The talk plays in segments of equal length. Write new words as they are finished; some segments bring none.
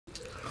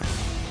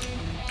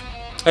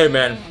Hey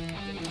man,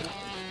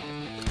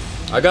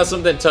 I got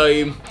something to tell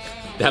you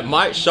that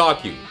might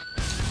shock you.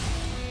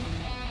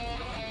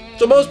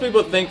 So most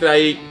people think that I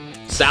eat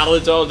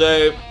salads all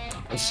day,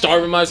 I'm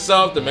starving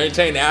myself to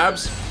maintain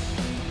abs,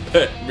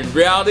 but in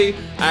reality,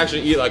 I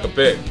actually eat like a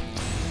pig.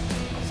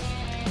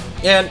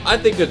 And I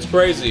think it's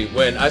crazy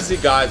when I see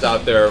guys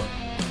out there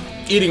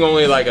eating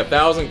only like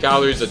 1,000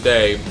 calories a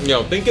day, you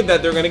know, thinking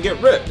that they're gonna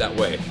get ripped that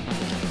way.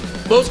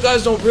 Most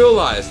guys don't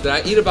realize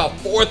that I eat about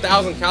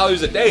 4,000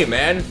 calories a day,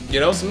 man.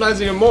 You know,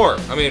 sometimes even more.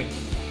 I mean,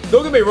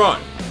 don't get me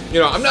wrong. You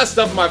know, I'm not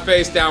stuffing my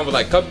face down with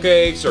like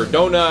cupcakes or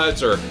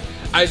donuts or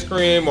ice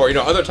cream or, you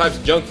know, other types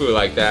of junk food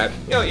like that.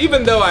 You know,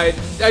 even though I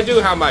do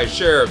have my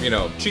share of, you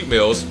know, cheat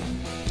meals.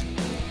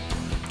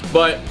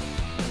 But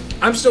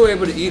I'm still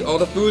able to eat all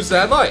the foods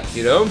that I like,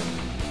 you know?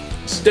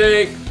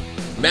 Steak,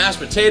 mashed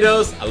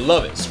potatoes, I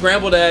love it.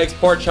 Scrambled eggs,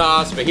 pork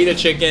chops, fajita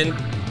chicken,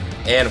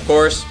 and of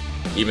course,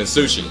 even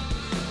sushi.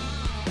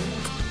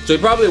 So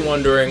you're probably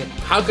wondering,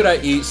 how could I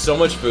eat so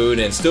much food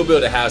and still be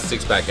able to have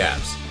six-pack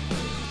abs?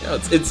 You know,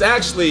 it's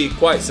actually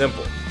quite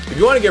simple. If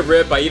you want to get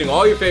ripped by eating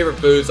all your favorite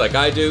foods like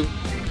I do,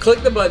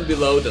 click the button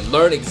below to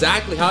learn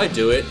exactly how I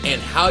do it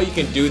and how you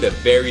can do the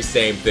very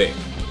same thing.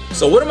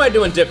 So what am I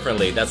doing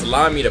differently that's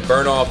allowing me to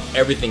burn off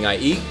everything I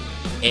eat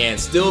and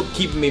still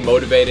keeping me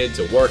motivated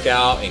to work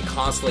out and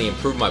constantly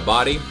improve my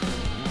body?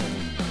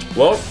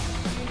 Well,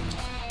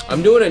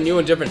 I'm doing a new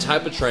and different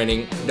type of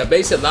training that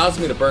basically allows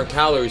me to burn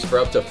calories for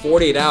up to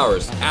 48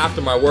 hours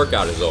after my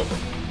workout is over.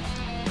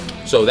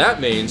 So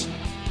that means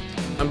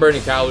I'm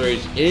burning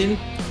calories in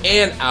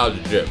and out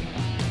of the gym,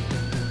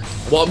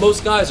 while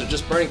most guys are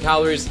just burning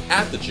calories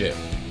at the gym.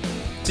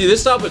 See,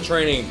 this type of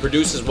training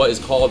produces what is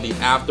called the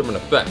afterburn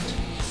effect.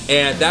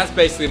 And that's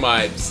basically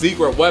my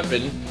secret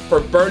weapon for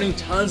burning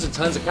tons and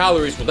tons of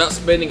calories without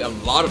spending a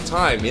lot of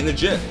time in the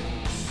gym.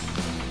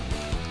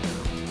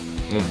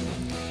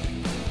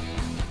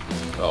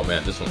 Oh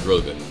man, this one's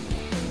really good.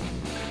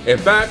 In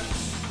fact,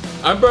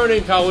 I'm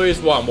burning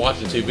calories while I'm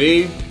watching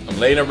TV, I'm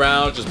laying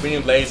around, just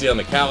being lazy on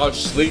the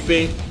couch,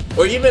 sleeping,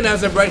 or even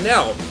as of right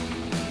now,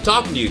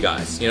 talking to you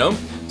guys, you know?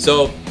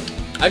 So,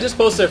 I just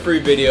posted a free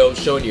video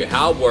showing you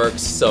how it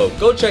works, so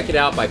go check it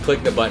out by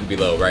clicking the button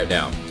below right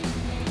now.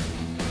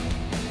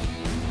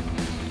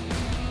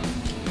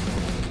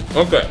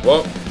 Okay,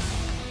 well,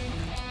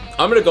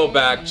 I'm gonna go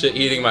back to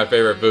eating my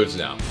favorite foods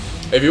now.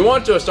 If you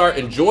want to start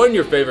enjoying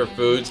your favorite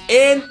foods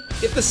and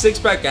get the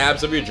six-pack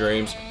abs of your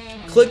dreams,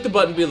 click the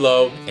button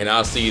below and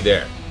I'll see you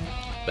there.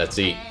 Let's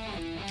eat.